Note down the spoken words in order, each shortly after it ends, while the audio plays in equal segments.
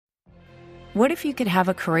What if you could have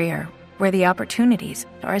a career where the opportunities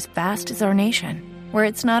are as vast as our nation, where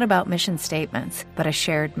it's not about mission statements, but a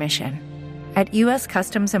shared mission? At U.S.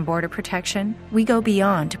 Customs and Border Protection, we go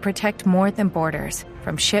beyond to protect more than borders.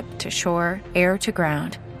 From ship to shore, air to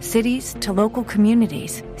ground, cities to local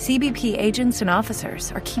communities, CBP agents and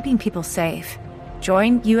officers are keeping people safe.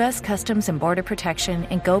 Join U.S. Customs and Border Protection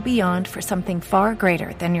and go beyond for something far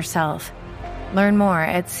greater than yourself. Learn more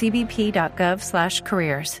at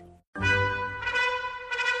cbp.gov/careers.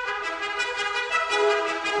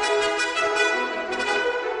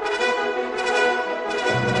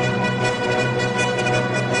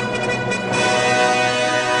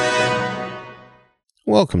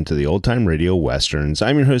 Welcome to the Old Time Radio Westerns.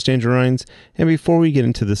 I'm your host, Andrew Rhynes, and before we get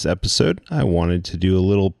into this episode, I wanted to do a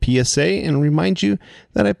little PSA and remind you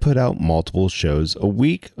that I put out multiple shows a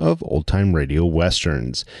week of Old Time Radio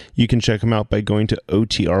Westerns. You can check them out by going to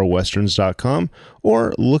otrwesterns.com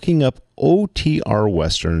or looking up OTR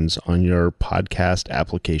Westerns on your podcast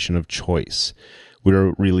application of choice.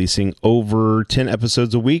 We're releasing over 10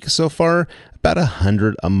 episodes a week so far, about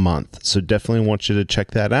 100 a month. So definitely want you to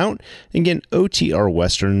check that out. Again,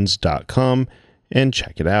 otrwesterns.com and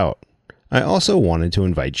check it out. I also wanted to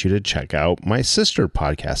invite you to check out my sister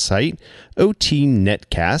podcast site, OT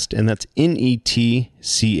Netcast, and that's Netcast.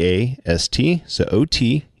 So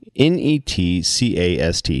OT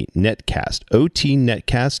Netcast, Netcast,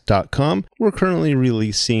 otnetcast.com. We're currently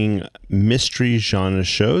releasing mystery genre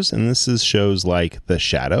shows, and this is shows like The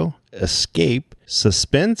Shadow, Escape,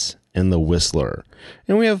 Suspense, and The Whistler.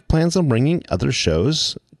 And we have plans on bringing other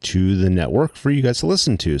shows to the network for you guys to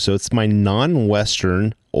listen to. So it's my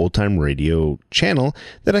non-Western old-time radio channel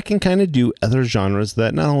that I can kind of do other genres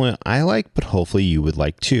that not only I like, but hopefully you would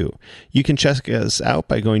like too. You can check us out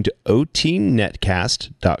by going to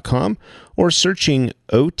otnetcast.com or searching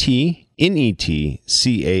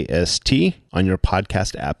OTNETCAST on your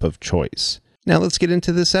podcast app of choice. Now let's get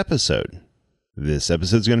into this episode. This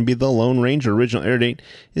episode is going to be The Lone Ranger. Original air date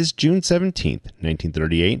is June 17th,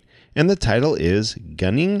 1938, and the title is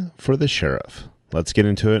Gunning for the Sheriff. Let's get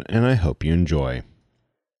into it, and I hope you enjoy.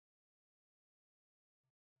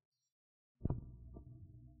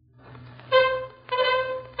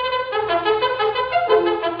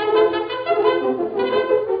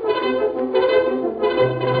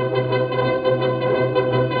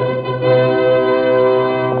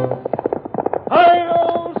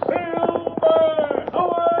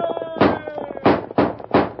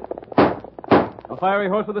 Fiery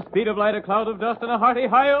horse with the speed of light, a cloud of dust, and a hearty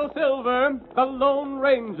Hi-O Silver, the Lone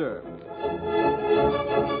Ranger.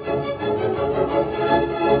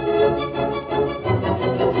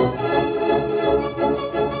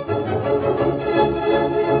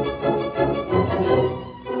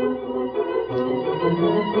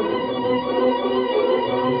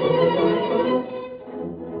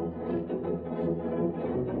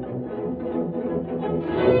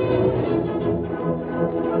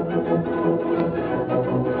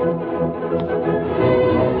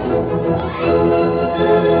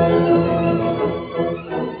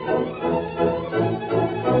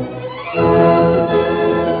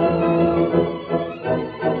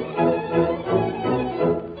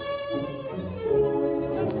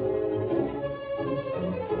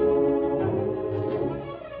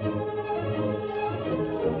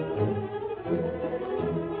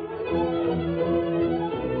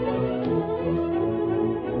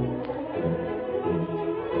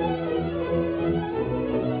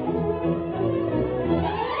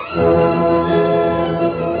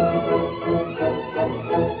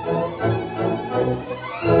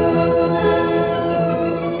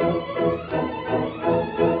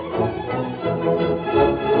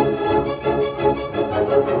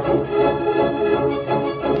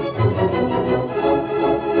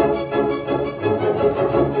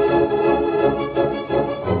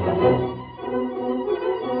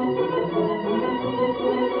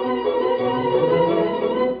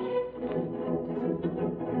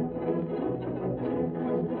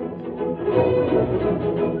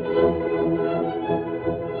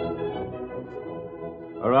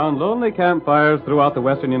 Around lonely campfires throughout the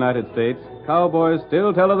western United States, cowboys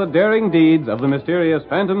still tell of the daring deeds of the mysterious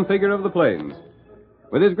phantom figure of the plains.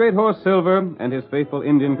 With his great horse Silver and his faithful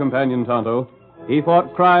Indian companion Tonto, he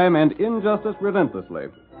fought crime and injustice relentlessly.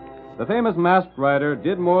 The famous masked rider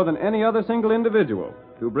did more than any other single individual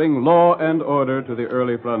to bring law and order to the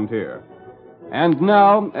early frontier. And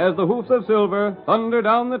now, as the hoofs of Silver thunder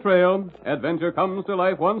down the trail, adventure comes to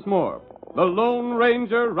life once more. The Lone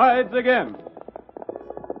Ranger rides again.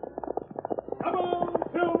 Come on,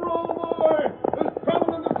 Silver, old boy! There's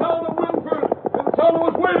trouble in the town of Wilford, and Tonto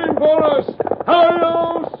is waiting for us!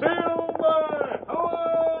 Hi-yo, Silver!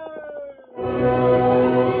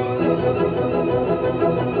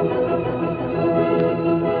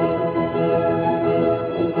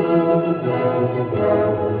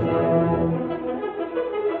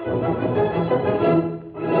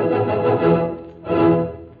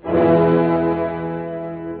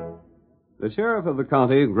 The sheriff of the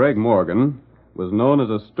county, Greg Morgan, was known as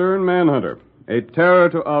a stern manhunter, a terror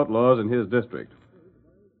to outlaws in his district.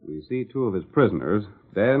 We see two of his prisoners,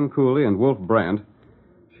 Dan Cooley and Wolf Brandt,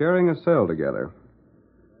 sharing a cell together.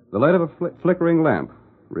 The light of a flickering lamp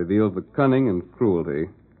reveals the cunning and cruelty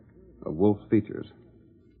of Wolf's features.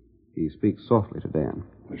 He speaks softly to Dan.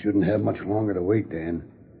 We shouldn't have much longer to wait, Dan.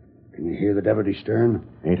 Can you hear the deputy stern?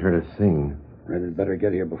 Ain't heard a thing. Red had better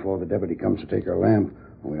get here before the deputy comes to take our lamp,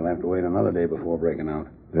 or we'll have to wait another day before breaking out.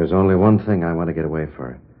 There's only one thing I want to get away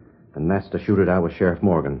for, and that's to shoot it out with Sheriff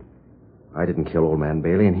Morgan. I didn't kill old man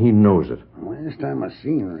Bailey, and he knows it. Last time I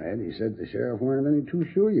seen Red, he said the sheriff weren't any too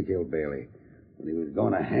sure you killed Bailey. But he was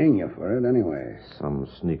going to hang you for it anyway. Some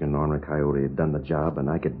sneaking ornery coyote had done the job, and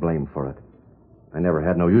I get blamed for it. I never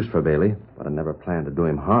had no use for Bailey, but I never planned to do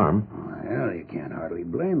him harm. Well, you can't hardly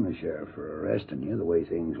blame the sheriff for arresting you the way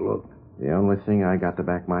things look. The only thing I got to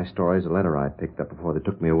back my story is a letter I picked up before they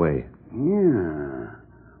took me away. Yeah.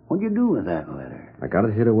 What'd you do with that letter? I got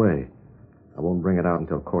it hid away. I won't bring it out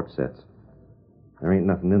until court sets. There ain't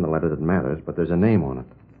nothing in the letter that matters, but there's a name on it.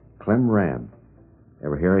 Clem Rabb.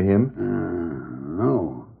 Ever hear of him?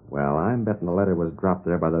 No. Well, I'm betting the letter was dropped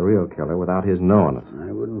there by the real killer without his knowing it.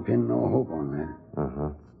 I wouldn't pin no hope on that. Uh-huh.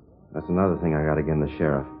 That's another thing I got against the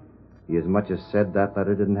sheriff. He as much as said that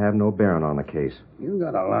letter didn't have no bearing on the case. You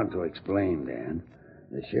got a lot to explain, Dan.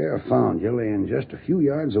 The sheriff found you laying just a few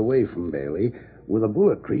yards away from Bailey with a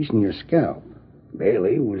bullet crease in your scalp.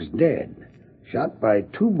 Bailey was dead, shot by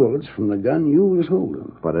 2 bullets from the gun you was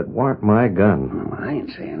holding. But it weren't my gun. Well, I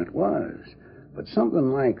ain't saying it was. But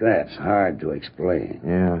something like that's hard to explain.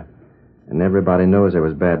 Yeah. And everybody knows there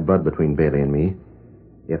was bad blood between Bailey and me.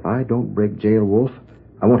 If I don't break jail, Wolf,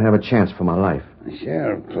 I won't have a chance for my life. The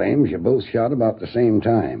sheriff claims you both shot about the same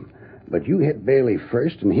time. But you hit Bailey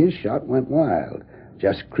first, and his shot went wild,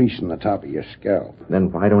 just creasing the top of your scalp. Then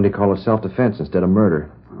why don't he call it self-defense instead of murder?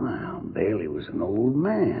 Well, Bailey was an old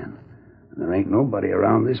man. And there ain't nobody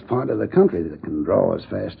around this part of the country that can draw as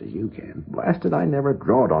fast as you can. Blasted, I never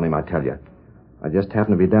drawed on him, I tell you. I just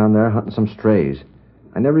happened to be down there hunting some strays.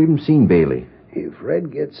 I never even seen Bailey. If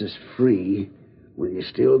Red gets us free, will you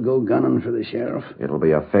still go gunning for the sheriff? It'll be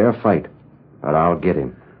a fair fight, but I'll get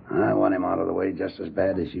him. I want him out of the way just as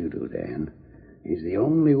bad as you do, Dan. He's the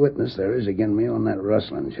only witness there is against me on that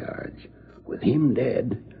rustling charge. With him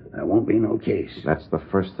dead, there won't be no case. That's the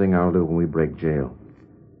first thing I'll do when we break jail.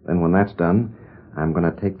 Then when that's done, I'm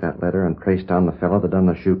going to take that letter and trace down the fellow that done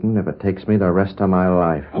the shooting if it takes me the rest of my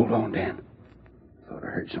life. Hold on, Dan. Thought I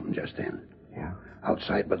heard something just then. Yeah?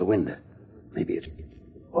 Outside by the window. Maybe it's...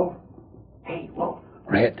 Wolf. Hey, Wolf.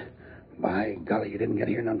 Red. By golly, you didn't get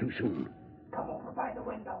here none too soon. Come over by the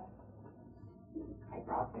window. I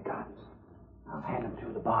brought the guns. I'll hand them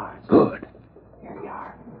through the bars. Good. Here you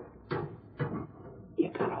are. You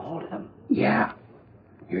got a hold of them? Yeah.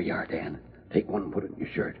 Here you are, Dan. Take one and put it in your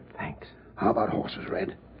shirt. Thanks. How about horses,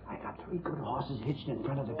 Red? I got 3 good horses hitched in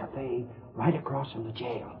front of the cafe right across from the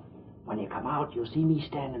jail. When you come out, you'll see me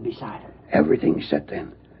standing beside them. Everything's set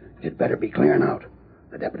then. You'd better be clearing out.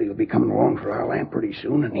 The deputy will be coming along for our lamp pretty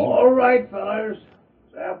soon, and he... All right, fellas.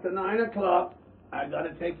 It's after 9 o'clock. I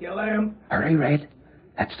gotta take your lamp. Hurry, Red.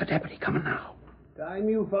 That's the deputy coming now. Time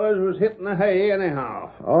you fellas was hitting the hay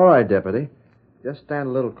anyhow. All right, Deputy. Just stand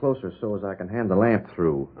a little closer so as I can hand the lamp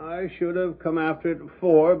through. I should have come after it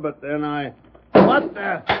before, but then I... What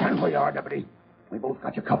the... Stand where you are, deputy. We both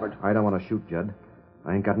got you covered. I don't want to shoot, Judd.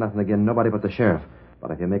 I ain't got nothing against nobody but the sheriff. But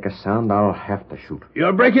if you make a sound, I'll have to shoot.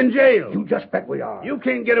 You're breaking jail. You just bet we are. You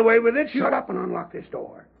can't get away with it. Shut up and unlock this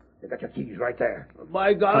door. You got your keys right there.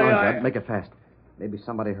 By Come golly, on, Judd. Make it fast. Maybe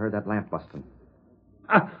somebody heard that lamp busting.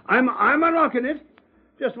 I'm unlocking it.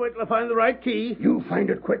 Just wait till I find the right key. You find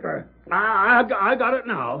it quicker. I got it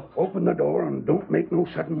now. Open the door and don't make no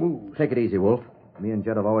sudden moves. Take it easy, Wolf. Me and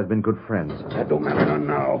Judd have always been good friends. That don't matter none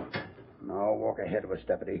now. Now walk ahead of us,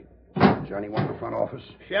 deputy. Is there anyone in the front office?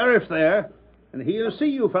 Sheriff's there, and he'll see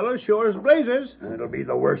you fellas sure as blazes. And it'll be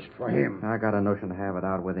the worst for him. I got a notion to have it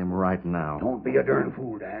out with him right now. Don't be a darn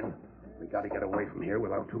fool, Dan. We got to get away from here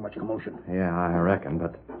without too much commotion. Yeah, I reckon,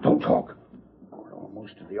 but... Don't talk. We're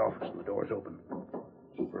almost to the office and the door's open.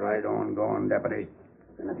 Keep right on going, deputy.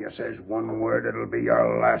 And if you says one word, it'll be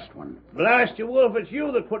your last one. Blast you, Wolf, it's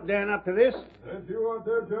you that put Dan up to this. That's you out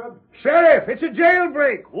there, Judd? Sheriff, it's a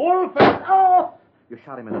jailbreak. Wolf and... Oh! You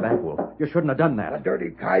shot him in the back, Wolf. You shouldn't have done That that.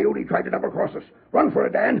 dirty coyote tried to double-cross us. Run for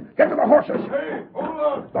it, Dan. Get to the horses. Hey, hold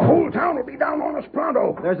on. The whole town will be down on us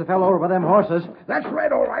pronto. There's a fellow over by them horses. That's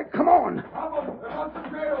Red, all right. Come on. Stop him. They're not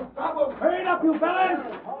in jail. Stop him. Hurry up, you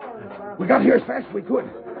fellas. We got here as fast as we could.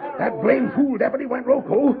 That blamed fool deputy went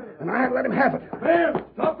loco, and I had to let him have it. Man,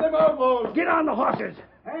 stop them outlaws. Get on the horses.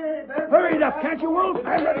 Hurry it up, can't you, Wolf?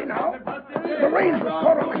 I'm ready now. The reins was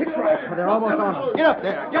caught on the hitch rod. They're almost on us. Get up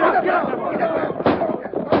there. Get up. Can't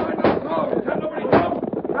nobody come.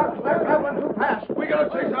 That went too fast. We gotta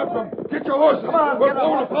chase after them. Get your horses. We're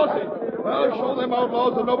blowing a posse. I'll show them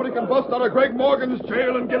outlaws that nobody can bust out of Greg Morgan's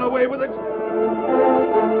jail and get away with it.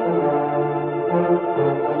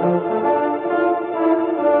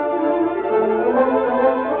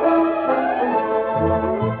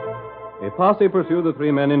 A posse pursued the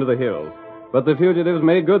three men into the hills, but the fugitives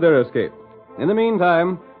made good their escape. In the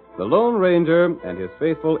meantime, the Lone Ranger and his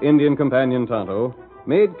faithful Indian companion Tonto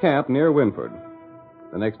made camp near Winford.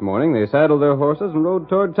 The next morning, they saddled their horses and rode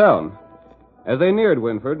toward town. As they neared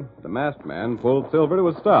Winford, the masked man pulled Silver to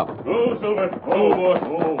a stop. Oh, Silver.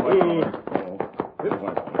 Oh, boy.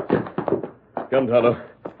 Come, Tonto.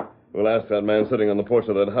 We'll ask that man sitting on the porch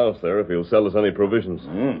of that house there if he'll sell us any provisions.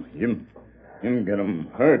 Him get him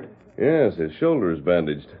hurt. Yes, his shoulder is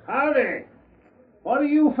bandaged. Howdy. What are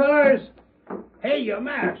you fellers? Hey, you're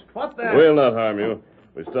masked. What the... We'll not harm you.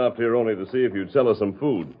 We stopped here only to see if you'd sell us some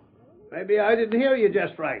food. Maybe I didn't hear you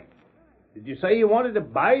just right. Did you say you wanted to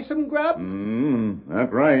buy some grub?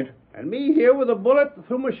 That's right. And me here with a bullet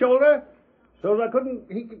through my shoulder? So I couldn't...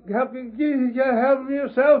 He could help you help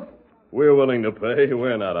yourself? We're willing to pay.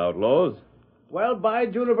 We're not outlaws. Well, by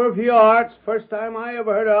Juniper for your arts. First time I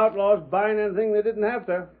ever heard of outlaws buying anything they didn't have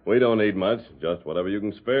to. We don't need much, just whatever you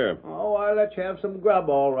can spare. Oh, I'll let you have some grub,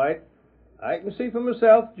 all right. I can see for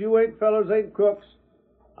myself you fellers ain't crooks.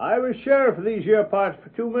 I was sheriff of these here parts for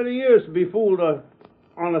too many years to be fooled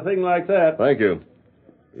on a thing like that. Thank you.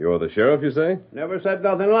 You're the sheriff, you say? Never said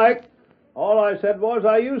nothing like. All I said was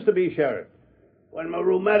I used to be sheriff. When my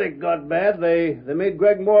rheumatic got bad, they made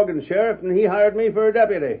Greg Morgan sheriff, and he hired me for a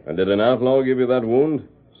deputy. And did an outlaw give you that wound?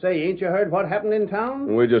 Say, ain't you heard what happened in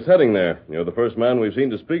town? We're just heading there. You're the first man we've seen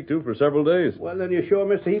to speak to for several days. Well, then you sure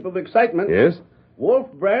missed a heap of excitement. Yes?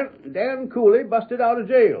 Wolf Brent, Dan Cooley busted out of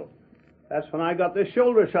jail. That's when I got this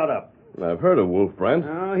shoulder shot up. I've heard of Wolf Brent.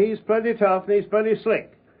 Oh, he's plenty tough, and he's plenty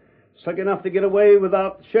slick. Slick enough to get away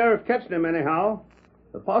without the sheriff catching him anyhow.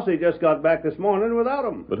 The posse just got back this morning without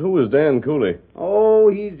him. But who is Dan Cooley? Oh,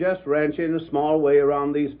 he's just ranching a small way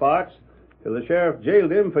around these parts till the sheriff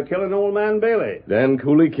jailed him for killing old man Bailey. Dan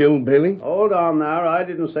Cooley killed Bailey? Hold on now. I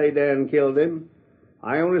didn't say Dan killed him.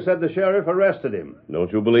 I only said the sheriff arrested him.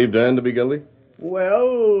 Don't you believe Dan to be guilty?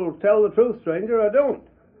 Well, tell the truth, stranger, I don't.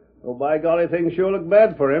 Oh, by golly, things sure look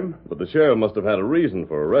bad for him. But the sheriff must have had a reason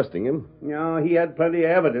for arresting him. Yeah, he had plenty of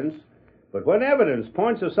evidence. But when evidence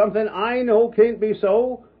points to something I know can't be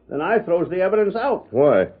so, then I throws the evidence out.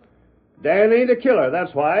 Why? Dan ain't a killer,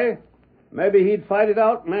 that's why. Maybe he'd fight it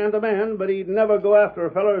out man to man, but he'd never go after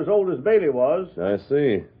a feller as old as Bailey was. I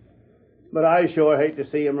see. But I sure hate to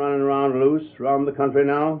see him running around loose around the country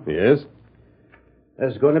now. Yes?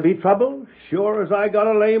 There's going to be trouble, sure as I got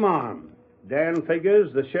a lame arm. Dan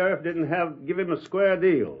figures the sheriff didn't give him a square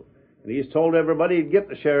deal. And he's told everybody he'd get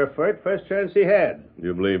the sheriff for it first chance he had.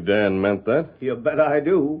 You believe Dan meant that? You bet I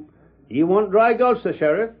do. He won't dry gulch the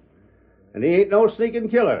sheriff. And he ain't no sneaking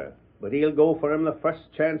killer. But he'll go for him the first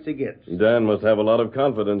chance he gets. Dan must have a lot of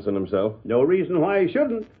confidence in himself. No reason why he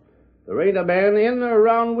shouldn't. There ain't a man in or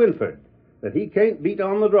around Winford that he can't beat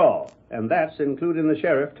on the draw. And that's including the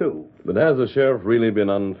sheriff, too. But has the sheriff really been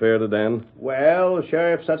unfair to Dan? Well, the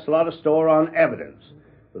sheriff sets a lot of store on evidence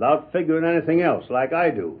without figuring anything else like I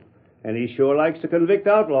do. And he sure likes to convict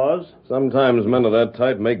outlaws. Sometimes men of that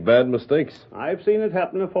type make bad mistakes. I've seen it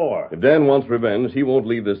happen before. If Dan wants revenge, he won't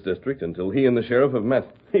leave this district until he and the sheriff have met.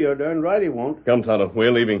 You're darn right he won't. Come, Tonto,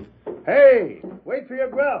 we're leaving. Hey, wait for your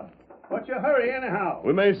grub. What's your hurry, anyhow?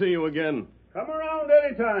 We may see you again. Come around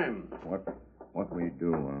any time. What we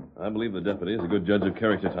do, I believe the deputy is a good judge of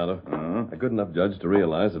character, Tonto. A good enough judge to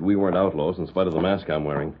realize that we weren't outlaws in spite of the mask I'm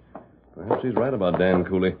wearing. Perhaps he's right about Dan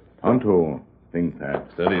Cooley. Tonto, think that.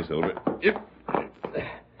 Steady, Silver. Yep.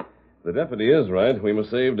 The deputy is right. We must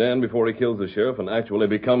save Dan before he kills the sheriff and actually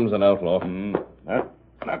becomes an outlaw.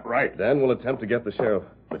 That's right. Dan will attempt to get the sheriff.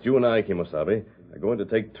 But you and I, Kimosabe, are going to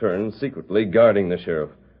take turns secretly guarding the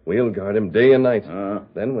sheriff. We'll guard him day and night.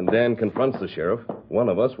 Then when Dan confronts the sheriff, one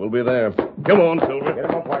of us will be there. Come on, Silver. Get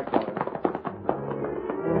him up, White.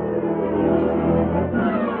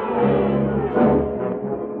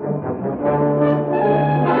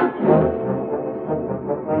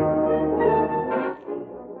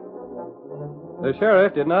 The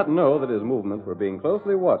sheriff did not know that his movements were being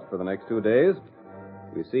closely watched for the next 2 days.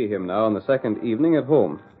 We see him now on the second evening at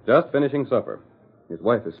home, just finishing supper. His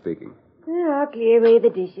wife is speaking. Oh, clear away the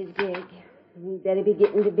dishes, Greg. You'd better be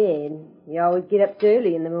getting to bed. You always get up so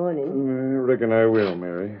early in the morning. I reckon I will,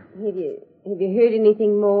 Mary. Have you heard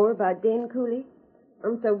anything more about Dan Cooley?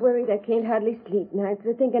 I'm so worried I can't hardly sleep nights.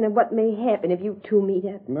 I'm thinking of what may happen if you two meet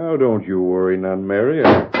up. Now, don't you worry none, Mary.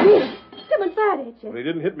 Someone fired at you. Well, he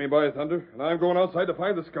didn't hit me, by thunder, and I'm going outside to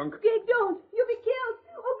find the skunk. Greg, don't. You'll be killed.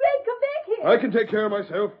 Oh, Greg, come back here. I can take care of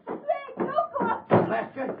myself. Greg, don't go up.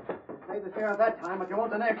 Blast you. Save the sheriff that time, but you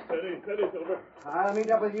won't the next. Steady, Silver. I'll meet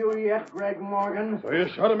up with you yet, Greg Morgan. So you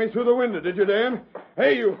shot at me through the window, did you, Dan?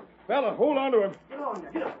 Hey, you fella, hold on to him. Get on,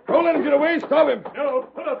 get up. Don't let him get away. Stop him. No,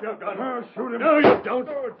 put up your gun. Oh, shoot him. No, you don't.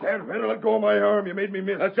 Oh, Dan, better let go of my arm. You made me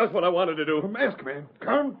miss. That's just what I wanted to do. Mask man.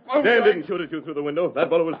 Confound Dan you. didn't shoot at you through the window. That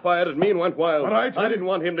bullet was fired at me and went wild. But I didn't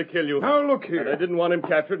want him to kill you. Now, look here. And I didn't want him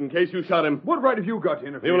captured in case you shot him. What right have you got to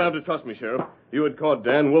interfere? You'll have to trust me, Sheriff. You had caught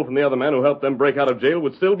Dan, Wolf, and the other man who helped them break out of jail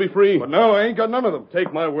would still be free. But now I ain't got none of them.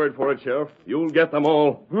 Take my word for it, Sheriff. You'll get them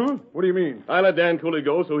all. Huh? What do you mean? I let Dan Cooley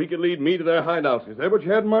go so he could lead me to their hideout. Is that what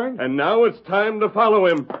you had in mind? And now it's time to follow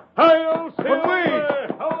him. Hi-yo, Silver! But wait!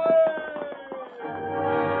 Away!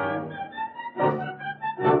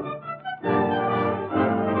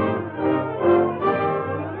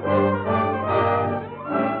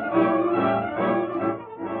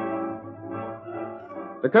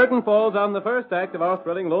 The curtain falls on the first act of our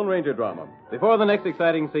thrilling Lone Ranger drama. Before the next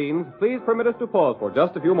exciting scenes, please permit us to pause for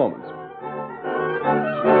just a few moments.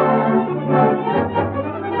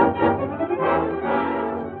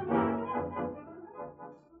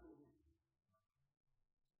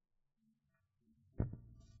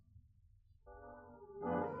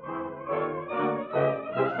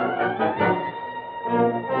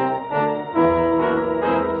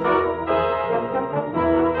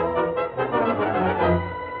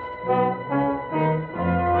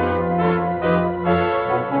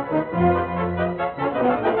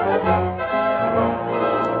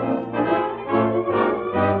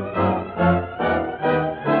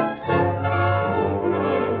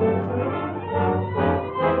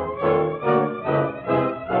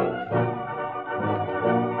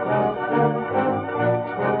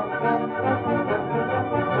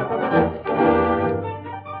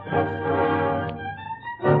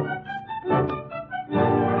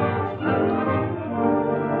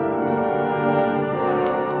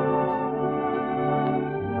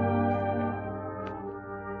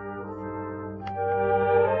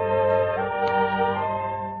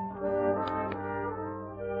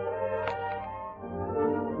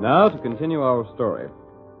 Now to continue our story.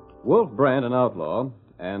 Wolf Brand, an outlaw,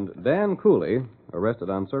 and Dan Cooley, arrested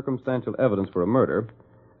on circumstantial evidence for a murder,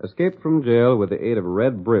 escaped from jail with the aid of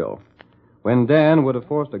Red Brill. When Dan would have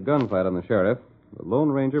forced a gunfight on the sheriff, the Lone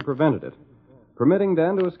Ranger prevented it, permitting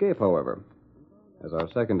Dan to escape, however. As our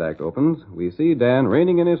second act opens, we see Dan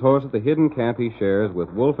reining in his horse at the hidden camp he shares with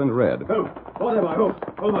Wolf and Red. Oh, there, boy.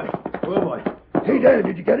 Oh, boy. Hey, Dad,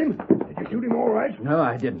 did you get him? Did you shoot him all right? No,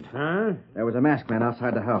 I didn't. Huh? There was a masked man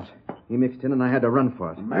outside the house. He mixed in, and I had to run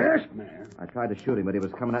for it. Masked man? I tried to shoot him, but he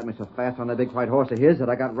was coming at me so fast on that big white horse of his that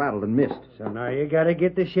I got rattled and missed. So now you gotta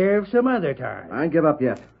get the sheriff some other time. I ain't give up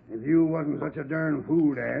yet. If you wasn't such a darn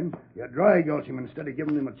fool, Dan, you'd dry gulch him instead of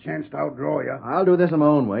giving him a chance to outdraw you. I'll do this in my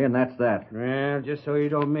own way, and that's that. Well, just so you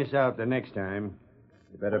don't miss out the next time,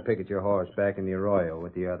 you better picket your horse back in the arroyo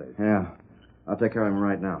with the others. Yeah. I'll take care of him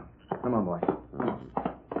right now. Come on, boy.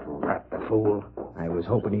 Rat the fool. I was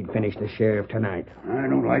hoping he'd finish the sheriff tonight. I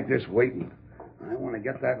don't like this waiting. I want to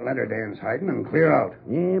get that letter Dan's hiding and clear out.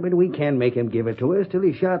 Yeah, but we can't make him give it to us till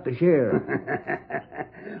he shot the sheriff.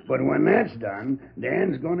 But when that's done,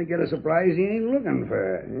 Dan's going to get a surprise he ain't looking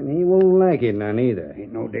for. And he won't like it none either.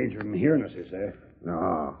 Ain't no danger of him hearing us, is there?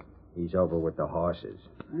 No, he's over with the horses.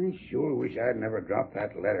 I sure wish I'd never dropped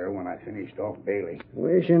that letter when I finished off Bailey.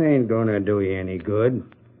 Wishing ain't gonna do you any good.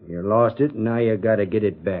 You lost it, and now you gotta get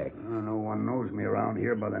it back. No one knows me around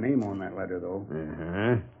here by the name on that letter, though.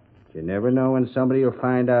 Uh-huh. You never know when somebody will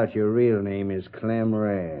find out your real name is Clem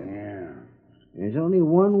Rad. Yeah. There's only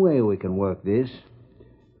one way we can work this.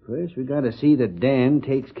 First, we gotta see that Dan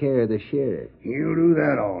takes care of the sheriff. He'll do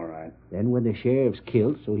that all right. Then when the sheriff's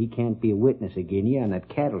killed so he can't be a witness again you on that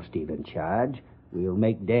cattle stealing charge, we'll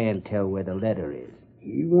make Dan tell where the letter is.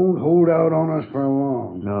 He won't hold out on us for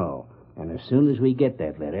long. No. And as soon as we get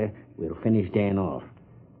that letter, we'll finish Dan off.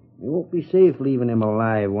 It won't be safe leaving him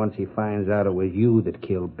alive once he finds out it was you that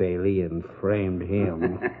killed Bailey and framed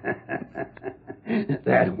him.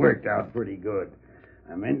 That worked out pretty good.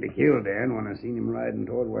 I meant to kill Dan when I seen him riding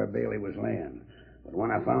toward where Bailey was laying. But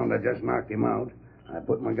when I found I just knocked him out, I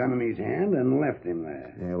put my gun in his hand and left him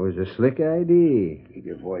there. It was a slick idea. Keep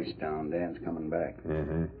your voice down. Dan's coming back.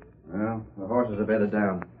 Uh-huh. Well, the horses are bedded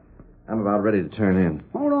down. I'm about ready to turn in.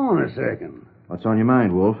 Hold on a second. What's on your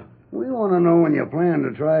mind, Wolf? We want to know when you plan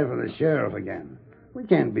to try for the sheriff again. We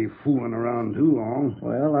can't be fooling around too long.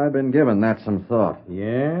 Well, I've been giving that some thought.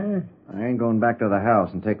 Yeah? I ain't going back to the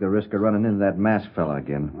house and take the risk of running into that masked fella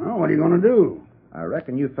again. Well, what are you going to do? I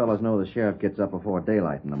reckon you fellas know the sheriff gets up before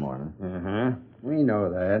daylight in the morning. Uh-huh. We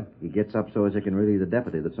know that. He gets up so as he can relieve the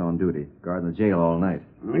deputy that's on duty, guarding the jail all night.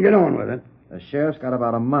 Well, get on with it. The sheriff's got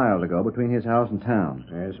about a mile to go between his house and town.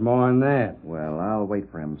 There's more than that. Well, I'll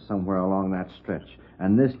wait for him somewhere along that stretch.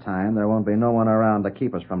 And this time, there won't be no one around to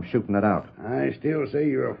keep us from shooting it out. I still say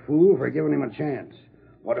you're a fool for giving him a chance.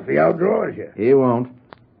 What if he outdraws you? He won't.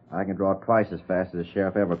 I can draw twice as fast as the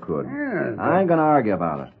sheriff ever could. Yeah, I ain't going to argue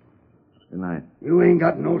about it. Good night. You ain't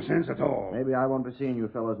got no sense at all. Maybe I won't be seeing you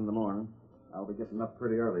fellas in the morning. I'll be getting up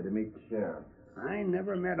pretty early to meet the sheriff. I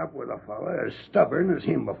never met up with a fella as stubborn as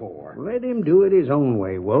him before. Let him do it his own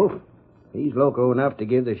way, Wolf. He's loco enough to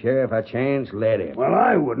give the sheriff a chance, let him. Well,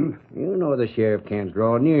 I wouldn't. You know the sheriff can't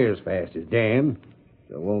draw near as fast as Dan,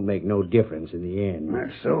 so it won't make no difference in the end.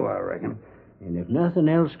 That's so, I reckon. And if nothing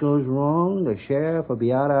else goes wrong, the sheriff will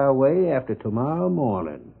be out our way after tomorrow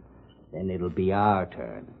morning. Then it'll be our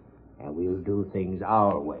turn, and we'll do things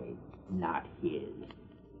our way, not his.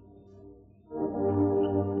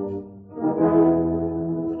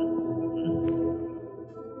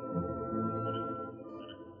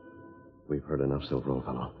 We've heard enough, Silver, old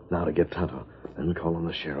fellow. Now to get Tonto, then call on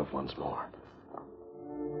the sheriff once more.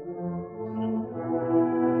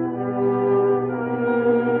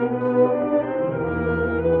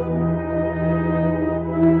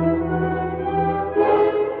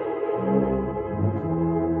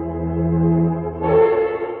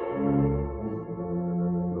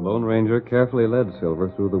 The Lone Ranger carefully led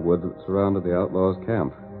Silver through the woods that surrounded the outlaws'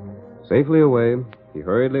 camp. Safely away, he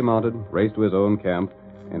hurriedly mounted, raced to his own camp,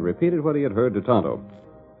 and repeated what he had heard to Tonto.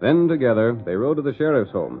 Then, together, they rode to the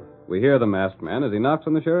sheriff's home. We hear the masked man as he knocks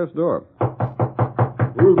on the sheriff's door.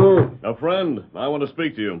 Who's there? A friend. I want to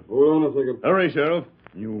speak to you. Hold on a second. Hurry, Sheriff.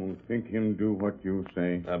 You think him do what you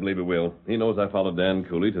say? I believe he will. He knows I followed Dan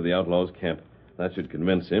Cooley to the outlaws' camp. That should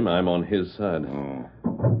convince him I'm on his side. Oh.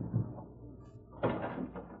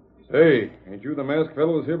 Say, ain't you the masked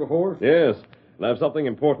fellow was here before? Yes, and I have something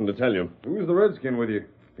important to tell you. Who's the redskin with you?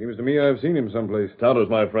 Seems to me I've seen him someplace. Tonto's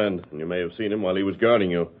my friend, and you may have seen him while he was guarding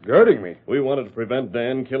you. Guarding me? We wanted to prevent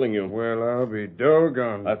Dan killing you. Well, I'll be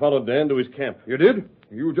doggone. I followed Dan to his camp. You did?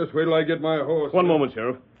 You just wait till I get my horse. One moment,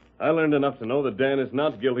 Sheriff. I learned enough to know that Dan is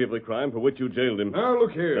not guilty of the crime for which you jailed him. Now,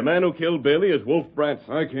 look here. The man who killed Bailey is Wolf Bratz.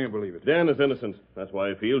 I can't believe it. Dan is innocent. That's why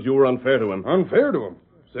he feels you were unfair to him. Unfair to him?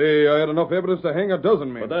 Say, I had enough evidence to hang a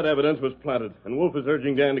dozen men. But that evidence was planted, and Wolf is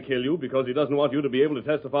urging Dan to kill you because he doesn't want you to be able to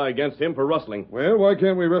testify against him for rustling. Well, why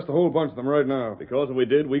can't we arrest the whole bunch of them right now? Because if we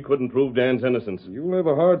did, we couldn't prove Dan's innocence. You'll have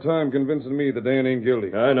a hard time convincing me that Dan ain't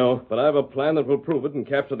guilty. I know, but I have a plan that will prove it and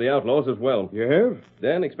capture the outlaws as well. You have?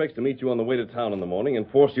 Dan expects to meet you on the way to town in the morning and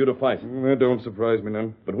force you to fight. That don't surprise me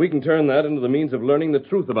none. But we can turn that into the means of learning the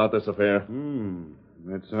truth about this affair.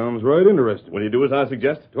 That sounds right interesting. Will you do as I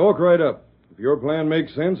suggest? Talk right up. If your plan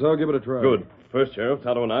makes sense, I'll give it a try. Good. First, Sheriff,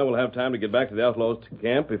 Tonto and I will have time to get back to the outlaws'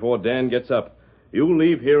 camp before Dan gets up. You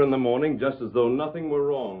leave here in the morning just as though nothing were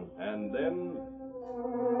wrong. And then...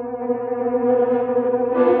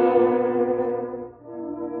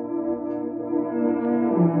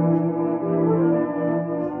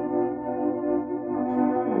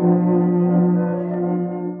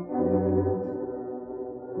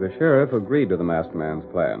 The sheriff agreed to the masked man's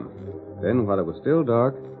plan. Then, while it was still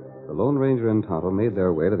dark, the Lone Ranger and Tonto made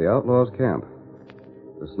their way to the outlaws' camp.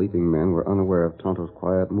 The sleeping men were unaware of Tonto's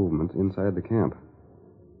quiet movements inside the camp.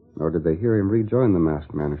 Nor did they hear him rejoin the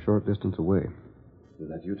masked man a short distance away. Is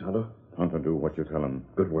that you, Tonto? Tonto, do what you tell him.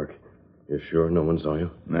 Good work. You're sure no one saw you?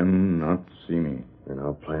 Them not see me. Then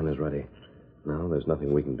our plan is ready. Now there's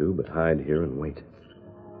nothing we can do but hide here and wait.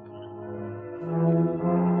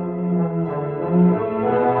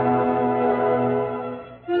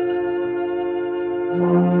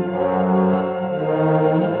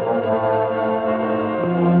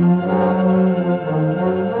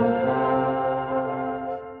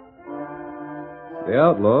 The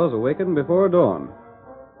outlaws awakened before dawn.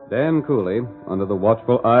 Dan Cooley, under the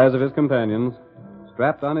watchful eyes of his companions,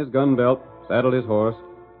 strapped on his gun belt, saddled his horse,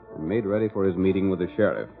 and made ready for his meeting with the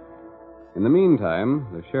sheriff. In the meantime,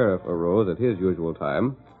 the sheriff arose at his usual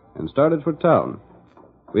time and started for town.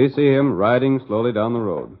 We see him riding slowly down the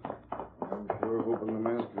road. I'm sure hoping the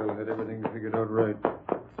masked fellow had everything figured out right.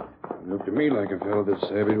 It looked to me like a fellow that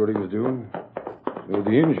savvied what he was doing. So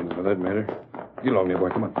the engine, for that matter. Get along there, boy.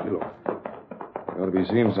 Come on, get along. You ought to be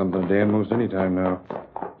seeing something, Dan, most any time now.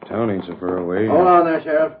 Town ain't so far away. Hold on there,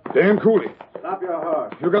 Sheriff. Dan Cooley. Stop your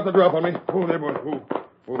horse. You got the drop on me. Pull there, boy. Pull.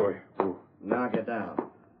 Pull, boy. Pull. Now get down.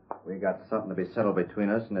 We got something to be settled between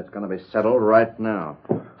us, and it's going to be settled right now.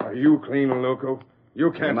 Are you clean, loco? You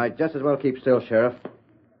You can't. might just as well keep still, Sheriff.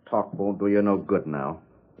 Talk won't do you no good now.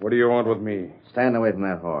 What do you want with me? Stand away from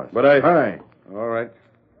that horse. But I... Hurry. All right.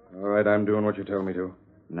 All right, I'm doing what you tell me to.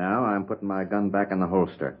 Now I'm putting my gun back in the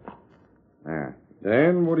holster. There.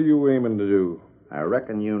 Dan, what are you aiming to do? I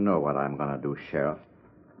reckon you know what I'm going to do, Sheriff.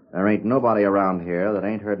 There ain't nobody around here that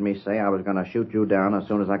ain't heard me say I was going to shoot you down as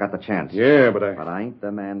soon as I got the chance. Yeah, but But I ain't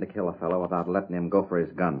the man to kill a fellow without letting him go for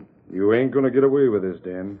his gun. You ain't going to get away with this,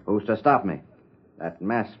 Dan. Who's to stop me? That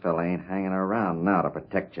masked fella ain't hanging around now to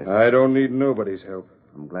protect you. I don't need nobody's help.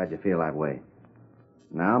 I'm glad you feel that way.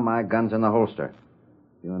 Now my gun's in the holster.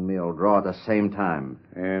 You and me'll draw at the same time.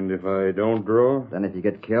 And if I don't draw? Then if you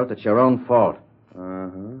get killed, it's your own fault.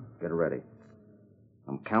 Uh-huh. Get ready.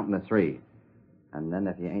 I'm counting to 3. And then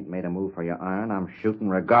if you ain't made a move for your iron, I'm shooting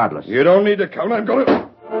regardless. You don't need to count. I'm going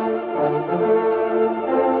to...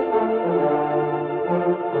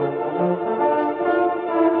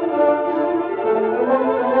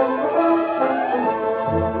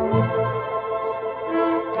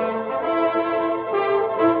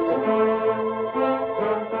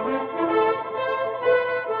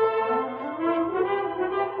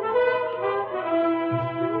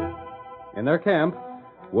 In their camp,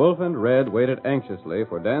 Wolf and Red waited anxiously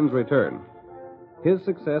for Dan's return. His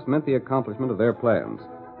success meant the accomplishment of their plans.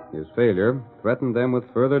 His failure threatened them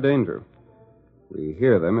with further danger. We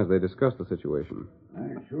hear them as they discuss the situation.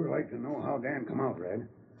 I'd sure like to know how Dan come out, Red.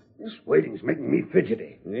 This waiting's making me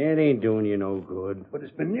fidgety. It ain't doing you no good. But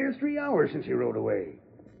it's been near 3 hours since he rode away.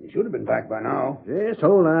 He should have been back by now. Just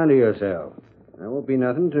hold on to yourself. There won't be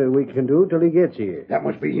nothing we can do till he gets here. That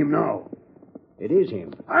must be him now. It is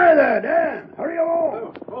him. Hi there, Dan. Hurry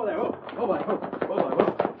along.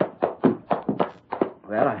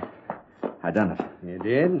 Well, I done it. You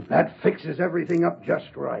did? That fixes everything up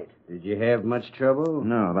just right. Did you have much trouble?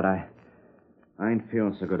 No, but I ain't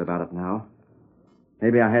feeling so good about it now.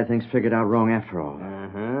 Maybe I had things figured out wrong after all.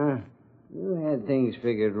 Uh-huh. You had things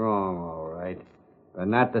figured wrong, all right. But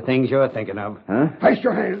not the things you're thinking of. Huh? Place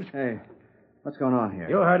your hands. Hey, what's going on here?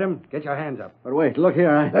 You heard him. Get your hands up. But wait, look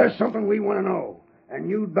here, There's something we want to know. And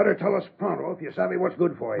you'd better tell us pronto if you savvy what's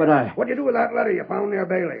good for you. But What'd you do with that letter you found near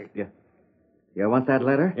Bailey? You want that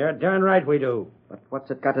letter? You're darn right we do. But what's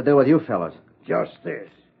it got to do with you fellas? Just this.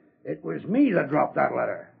 It was me that dropped that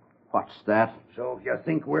letter. What's that? So if you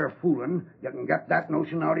think we're fooling, you can get that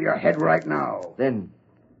notion out of your head right now. Then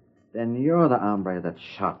you're the hombre that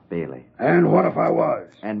shot Bailey. And what if I was?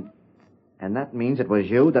 And that means it was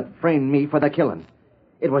you that framed me for the killing.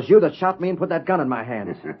 It was you that shot me and put that gun in my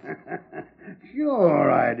hands. Sure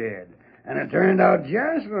I did. And it turned out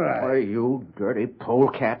just right. Why, you dirty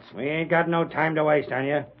polecats. We ain't got no time to waste on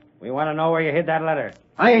you. We want to know where you hid that letter.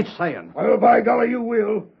 I ain't saying. Well, by golly, you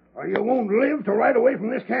will. Or you won't live to ride away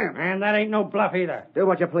from this camp. And that ain't no bluff either. Do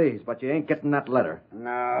what you please, but you ain't getting that letter.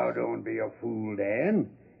 Now, don't be a fool, Dan.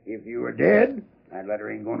 If you were dead, that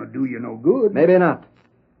letter ain't going to do you no good. Maybe not.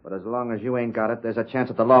 But as long as you ain't got it, there's a chance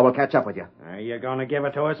that the law will catch up with you. Are you going to give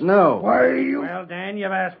it to us? No. Why, you... Well, Dan,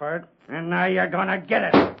 you've asked for it. And now you're going to get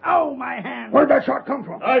it. Oh, my hand. Where'd that shot come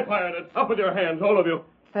from? I fired it. Up with your hands, all of you.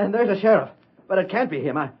 And there's the sheriff. But it can't be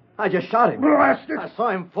him. I just shot him. Blast it! I saw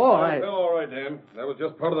him fall. Well, all right, Dan. That was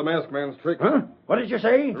just part of the masked man's trick. Huh? What did you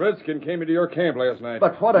say? The Redskin came into your camp last night.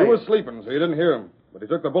 But what You I... was sleeping, so you didn't hear him. But he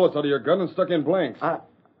took the bullets out of your gun and stuck in blanks.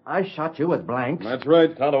 I shot you with blanks. That's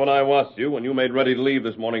right. Tonto and I watched you when you made ready to leave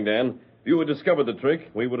this morning, Dan. If you had discovered the trick,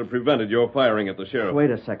 we would have prevented your firing at the sheriff.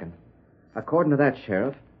 Wait a second. According to that,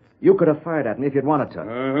 Sheriff, you could have fired at me if you'd wanted to.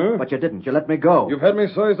 Uh-huh. But you didn't. You let me go. You've had me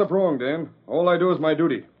sized up wrong, Dan. All I do is my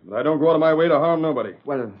duty. But I don't go out of my way to harm nobody.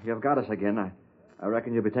 Well, you've got us again. I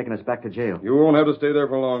reckon you'll be taking us back to jail. You won't have to stay there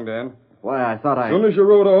for long, Dan. Why, I thought As soon as you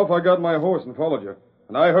rode off, I got my horse and followed you.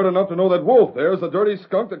 And I heard enough to know that Wolf there's the dirty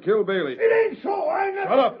skunk that killed Bailey. It ain't so. I never...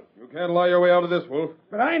 Shut up. You can't lie your way out of this, Wolf.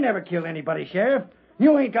 But I never killed anybody, Sheriff.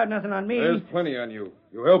 You ain't got nothing on me. There's plenty on you.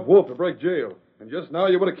 You helped Wolf to break jail. And just now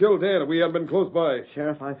you would have killed Dan if we hadn't been close by.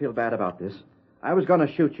 Sheriff, I feel bad about this. I was going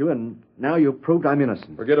to shoot you, and now you've proved I'm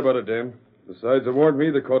innocent. Forget about it, Dan. Besides, it weren't me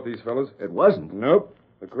that caught these fellas. It wasn't. Nope.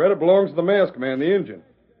 The credit belongs to the masked man, the Injun.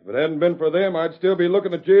 If it hadn't been for them, I'd still be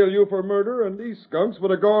looking to jail you for murder, and these skunks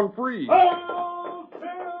would have gone free.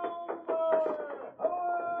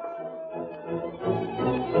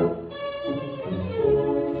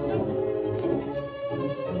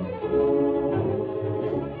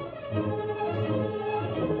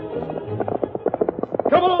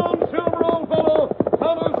 Come on, Silver, old fellow!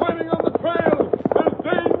 Tonto's waiting on the trail! There's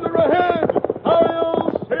danger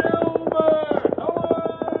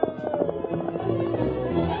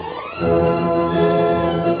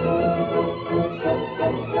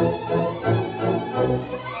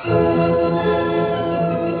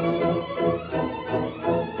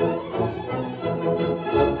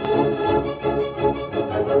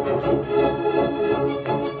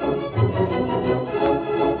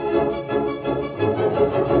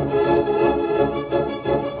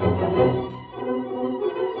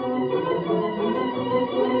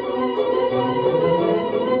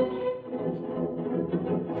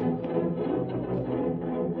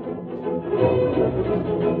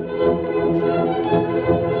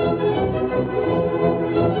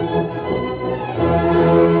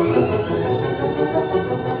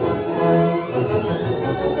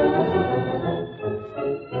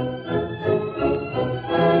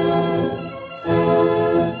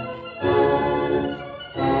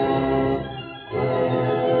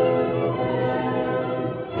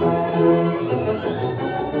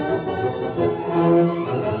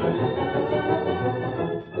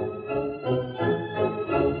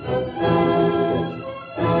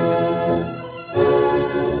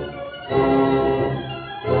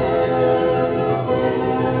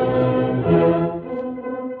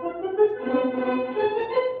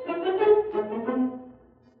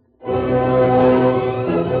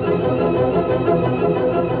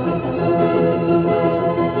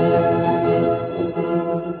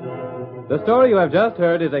The story you have just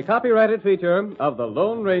heard is a copyrighted feature of the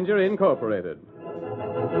Lone Ranger Incorporated.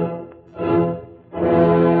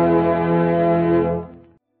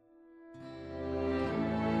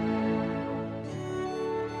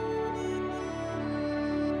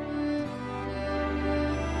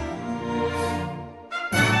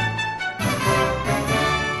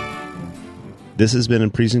 This has been a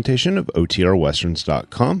presentation of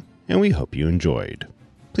OTRWesterns.com, and we hope you enjoyed.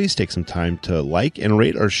 Please take some time to like and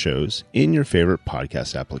rate our shows in your favorite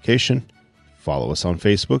podcast application. Follow us on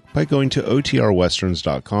Facebook by going to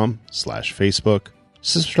OTRWesterns.com/Facebook.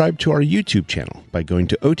 Subscribe to our YouTube channel by going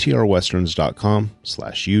to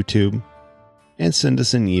OTRWesterns.com/YouTube. And send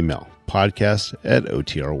us an email,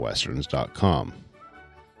 podcast@OTRWesterns.com.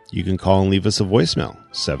 You can call and leave us a voicemail,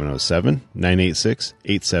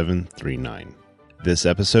 707-986-8739. This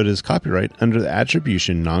episode is copyright under the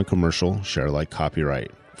Attribution Non-Commercial Share-alike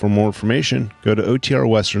copyright. For more information, go to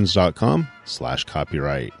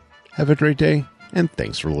OTRWesterns.com/copyright. Have a great day, and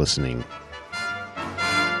thanks for listening.